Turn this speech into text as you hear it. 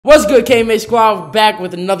What's good, KMA Squad? Back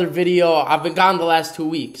with another video. I've been gone the last 2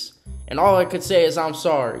 weeks, and all I could say is I'm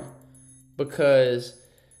sorry, because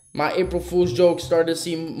my April Fool's jokes started to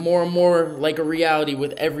seem more and more like a reality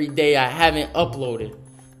with every day I haven't uploaded.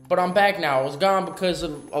 But I'm back now. I was gone because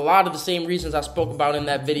of a lot of the same reasons I spoke about in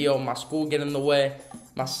that video. My school getting in the way,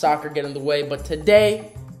 my soccer getting in the way. But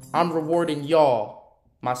today, I'm rewarding y'all,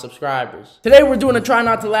 my subscribers. Today we're doing a try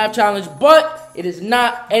not to laugh challenge, but it is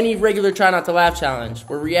not any regular try not to laugh challenge.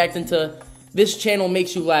 We're reacting to This Channel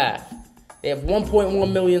Makes You Laugh. They have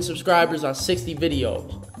 1.1 million subscribers on 60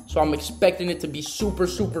 videos, so I'm expecting it to be super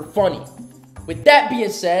funny. With that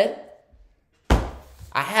being said,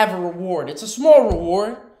 I have a reward. It's a small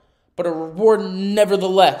reward, but a reward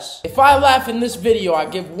nevertheless. If I laugh in this video, I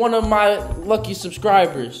give one of my lucky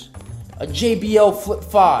subscribers a JBL Flip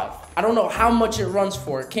 5. I don't know how much it runs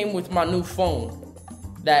for. It came with my new phone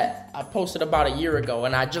that I posted about a year ago,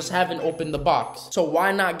 and I just haven't opened the box. So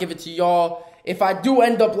why not give it to y'all? If I do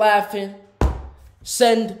end up laughing,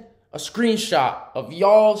 send a screenshot of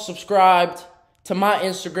y'all subscribed to my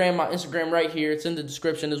Instagram right here. It's in the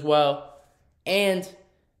description as well. And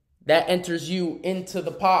that enters you into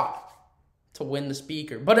the pot to win the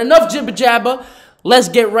speaker. But enough jibba jabba. Let's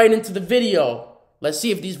get right into the video. Let's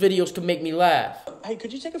see if these videos can make me laugh. Hey,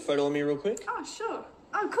 could you take a photo of me real quick? Oh, sure.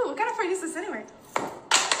 Oh, cool. What kind of phone is this anyway?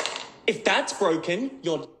 If that's broken,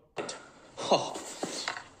 you're dead.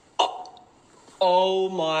 Oh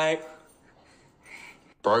my.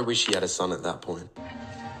 Bro, wish he had a son at that point.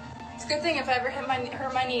 It's a good thing if I ever hurt my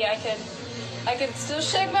knee, I could still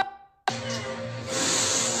shake my...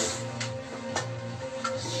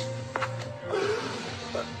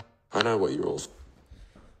 I know what you're all...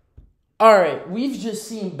 Alright, we've just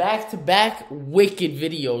seen back-to-back wicked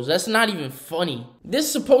videos. That's not even funny. This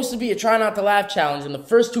is supposed to be a try not to laugh challenge, and the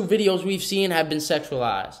first two videos we've seen have been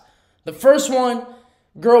sexualized. The first one,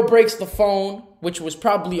 girl breaks the phone, which was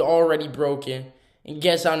probably already broken, and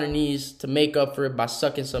gets on her knees to make up for it by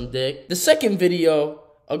sucking some dick. The second video,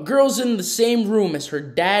 a girl's in the same room as her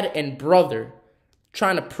dad and brother,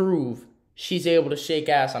 trying to prove she's able to shake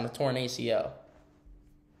ass on a torn ACL.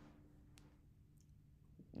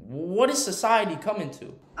 What is society coming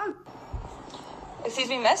to? Oh. Excuse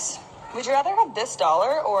me, miss? Would you rather have this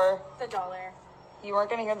dollar or... The dollar. You weren't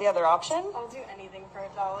gonna hear the other option? I'll do anything for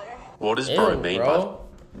 $1. What does bro mean by...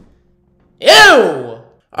 Ew!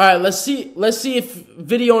 Alright, let's see if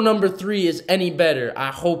video number 3 is any better.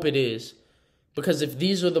 I hope it is. Because if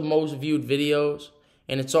these are the most viewed videos,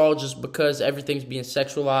 and it's all just because everything's being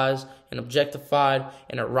sexualized and objectified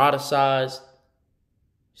and eroticized,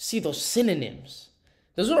 see those synonyms.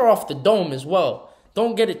 Those are off the dome as well.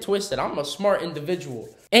 Don't get it twisted. I'm a smart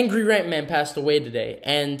individual. Angry Rant Man passed away today,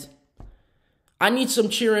 and I need some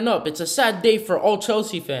cheering up. It's a sad day for all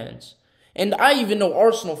Chelsea fans. And I even know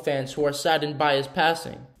Arsenal fans who are saddened by his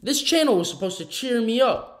passing. This channel was supposed to cheer me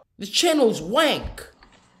up. This channel is wank.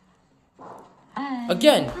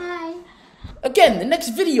 Again. Again, the next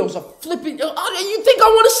video's a flipping... You think I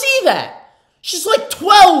want to see that? She's like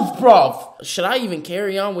 12, bruv. Should I even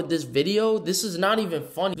carry on with this video? This is not even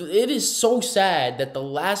funny. It is so sad that the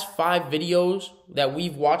last 5 videos that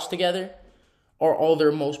we've watched together are all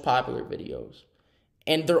their most popular videos.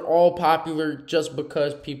 And they're all popular just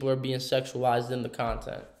because people are being sexualized in the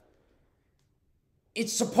content.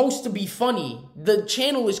 It's supposed to be funny. The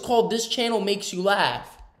channel is called This Channel Makes You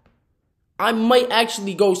Laugh. I might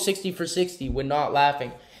actually go 60 for 60 with not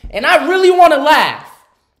laughing. And I really want to laugh.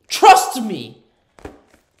 Trust me,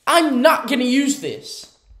 I'm not going to use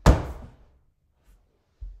this.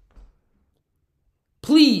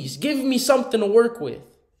 Please, give me something to work with.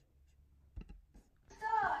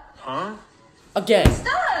 Huh? Again.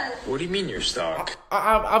 What do you mean you're stuck?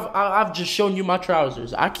 I've just shown you my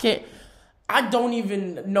trousers. I don't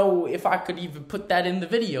even know if I could even put that in the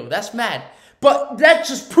video. That's mad. But that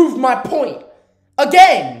just proved my point.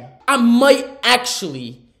 Again, I might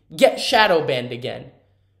actually get shadow banned again.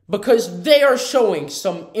 Because they are showing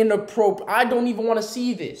some inappropriate... I don't even want to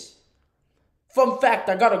see this. Fun fact,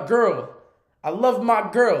 I got a girl. I love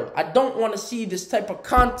my girl. I don't want to see this type of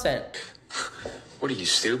content. What are you,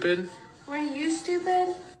 stupid? Were you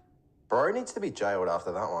stupid? Bro needs to be jailed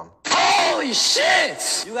after that one. Holy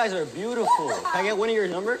shit! You guys are beautiful. Can I get one of your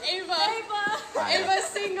number? Ava. Ava's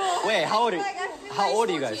single. Wait, how old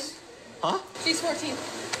are you guys? Huh? She's 14.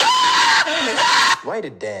 Wait a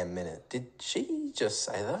damn minute. Did she just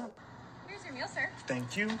say that? Here's your meal, sir.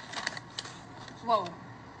 Thank you. Whoa.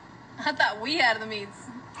 I thought we had the meats.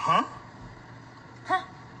 Huh?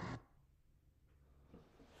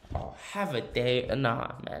 Oh, have a day.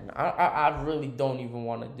 Nah, man. I really don't even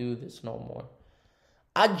want to do this no more.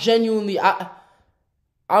 I genuinely,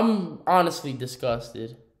 I'm honestly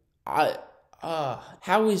disgusted.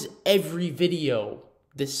 How is every video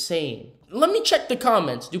the same? Let me check the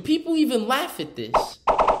comments. Do people even laugh at this?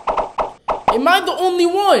 Am I the only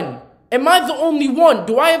one? Am I the only one?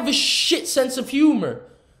 Do I have a shit sense of humor?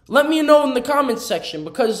 Let me know in the comments section,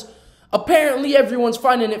 because apparently everyone's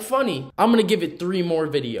finding it funny. I'm gonna give it 3 more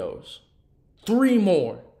videos. 3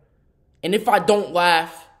 more. And if I don't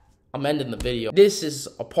laugh, I'm ending the video. This is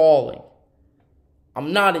appalling.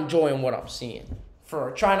 I'm not enjoying what I'm seeing. For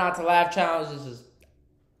a try not to laugh challenge, this is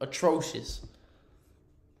atrocious.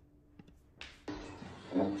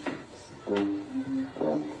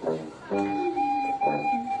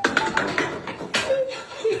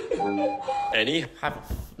 Any?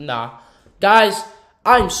 Nah. Guys,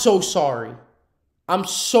 I'm so sorry. I'm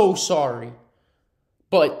so sorry.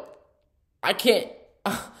 But I can't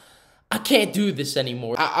do this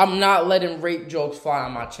anymore. I'm not letting rape jokes fly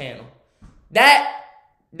on my channel. That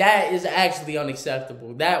is actually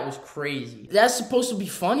unacceptable. That was crazy. That's supposed to be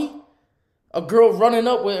funny? A girl running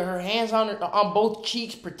up with her hands on both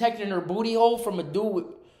cheeks, protecting her booty hole from a dude with...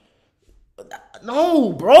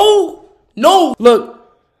 No, bro. No. Look,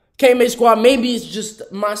 K-Mate Squad, maybe it's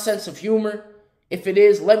just my sense of humor. If it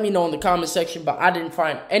is, let me know in the comment section, but I didn't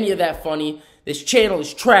find any of that funny. This channel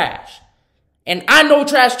is trash. And I know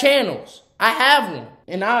trash channels. I have one.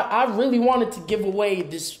 And I really wanted to give away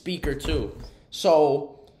this speaker too.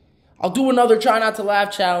 So I'll do another try not to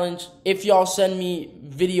laugh challenge. If y'all send me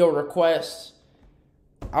video requests,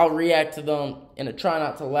 I'll react to them in a try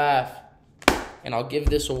not to laugh. And I'll give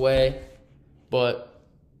this away. But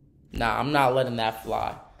nah, I'm not letting that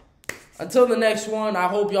fly. Until the next one, I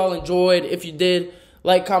hope y'all enjoyed. If you did,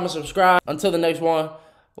 like, comment, subscribe. Until the next one,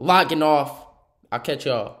 logging off. I'll catch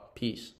y'all. Peace.